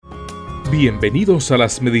Bienvenidos a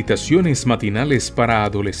las meditaciones matinales para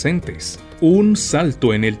adolescentes. Un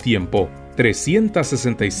salto en el tiempo.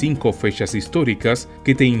 365 fechas históricas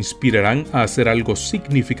que te inspirarán a hacer algo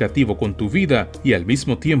significativo con tu vida y al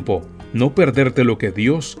mismo tiempo no perderte lo que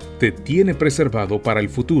Dios te tiene preservado para el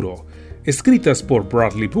futuro. Escritas por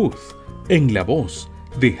Bradley Booth, en la voz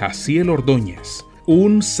de Jaciel Ordóñez.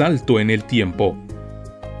 Un salto en el tiempo.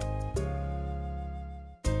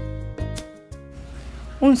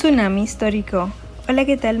 Un tsunami histórico. Hola,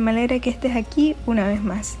 ¿qué tal? Me alegra que estés aquí una vez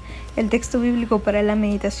más. El texto bíblico para la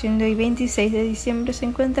meditación de hoy 26 de diciembre se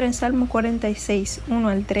encuentra en Salmo 46, 1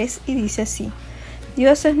 al 3 y dice así: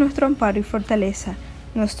 Dios es nuestro amparo y fortaleza,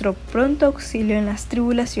 nuestro pronto auxilio en las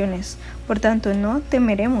tribulaciones. Por tanto no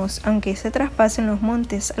temeremos, aunque se traspasen los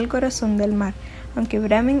montes al corazón del mar, aunque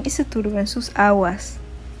bramen y se turben sus aguas.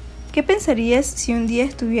 ¿Qué pensarías si un día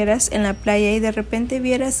estuvieras en la playa y de repente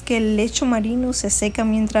vieras que el lecho marino se seca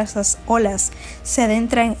mientras las olas se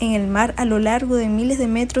adentran en el mar a lo largo de miles de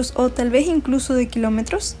metros o tal vez incluso de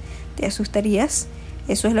kilómetros? ¿Te asustarías?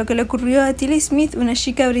 Eso es lo que le ocurrió a Tilly Smith, una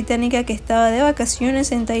chica británica que estaba de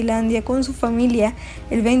vacaciones en Tailandia con su familia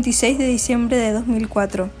el 26 de diciembre de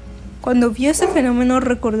 2004. Cuando vio ese fenómeno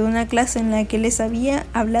recordó una clase en la que les había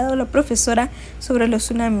hablado la profesora sobre los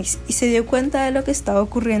tsunamis y se dio cuenta de lo que estaba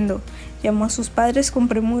ocurriendo. Llamó a sus padres con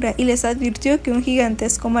premura y les advirtió que un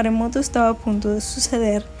gigantesco maremoto estaba a punto de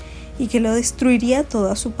suceder y que lo destruiría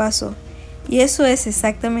todo a su paso. Y eso es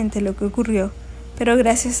exactamente lo que ocurrió. Pero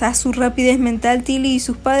gracias a su rapidez mental, Tilly y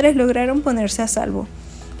sus padres lograron ponerse a salvo,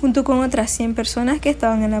 junto con otras 100 personas que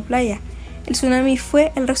estaban en la playa. El tsunami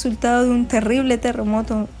fue el resultado de un terrible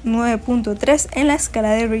terremoto 9.3 en la escala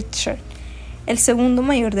de Richter, el segundo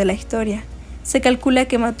mayor de la historia. Se calcula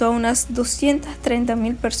que mató a unas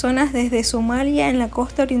 230.000 personas desde Somalia en la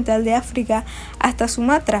costa oriental de África hasta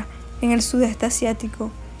Sumatra, en el sudeste asiático,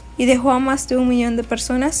 y dejó a más de 1 millón de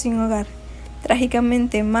personas sin hogar.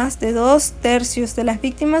 Trágicamente, más de 2/3 de las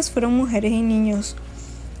víctimas fueron mujeres y niños.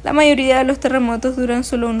 La mayoría de los terremotos duran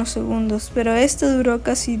solo unos segundos, pero este duró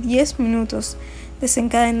casi 10 minutos,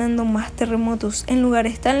 desencadenando más terremotos en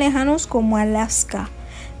lugares tan lejanos como Alaska.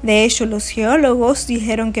 De hecho, los geólogos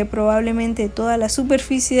dijeron que probablemente toda la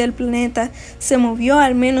superficie del planeta se movió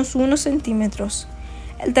al menos unos centímetros.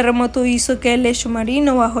 El terremoto hizo que el lecho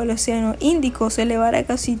marino bajo el océano Índico se elevara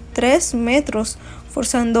casi 3 metros,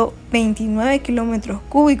 forzando 29 kilómetros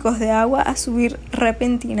cúbicos de agua a subir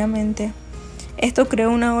repentinamente. Esto creó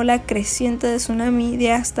una ola creciente de tsunami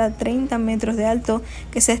de hasta 30 metros de alto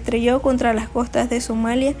que se estrelló contra las costas de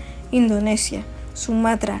Somalia, Indonesia,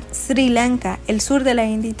 Sumatra, Sri Lanka, el sur de la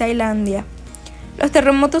India y Tailandia. Los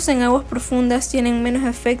terremotos en aguas profundas tienen menos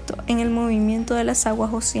efecto en el movimiento de las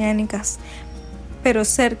aguas oceánicas, pero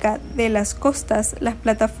cerca de las costas, las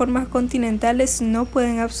plataformas continentales no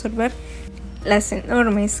pueden absorber las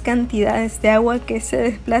enormes cantidades de agua que se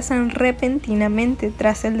desplazan repentinamente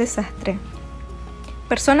tras el desastre.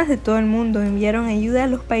 Personas de todo el mundo enviaron ayuda a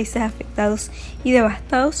los países afectados y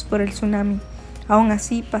devastados por el tsunami. Aún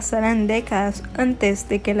así, pasarán décadas antes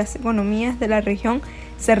de que las economías de la región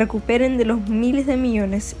se recuperen de los miles de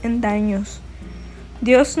millones en daños.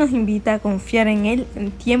 Dios nos invita a confiar en Él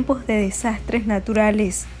en tiempos de desastres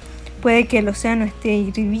naturales. Puede que el océano esté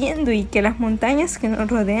hirviendo y que las montañas que nos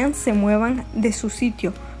rodean se muevan de su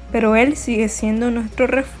sitio, pero Él sigue siendo nuestro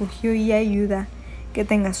refugio y ayuda. Que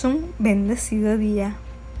tengas un bendecido día.